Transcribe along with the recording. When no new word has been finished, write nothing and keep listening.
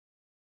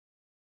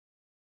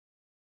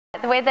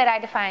The way that I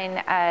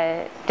define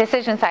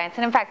decision science,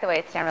 and in fact the way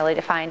it's generally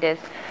defined, is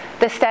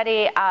the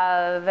study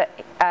of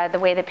the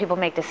way that people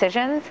make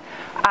decisions.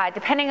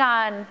 Depending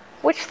on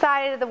which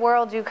side of the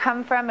world you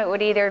come from, it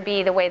would either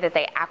be the way that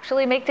they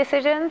actually make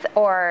decisions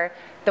or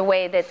the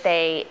way that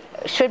they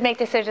should make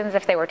decisions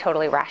if they were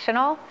totally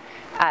rational.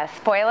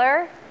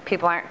 Spoiler,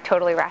 people aren't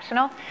totally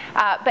rational.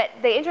 But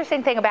the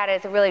interesting thing about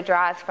it is it really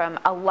draws from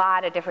a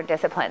lot of different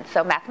disciplines.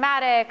 So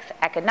mathematics,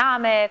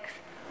 economics,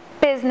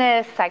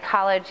 business,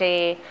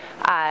 psychology,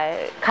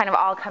 kind of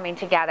all coming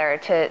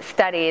together to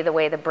study the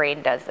way the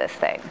brain does this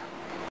thing.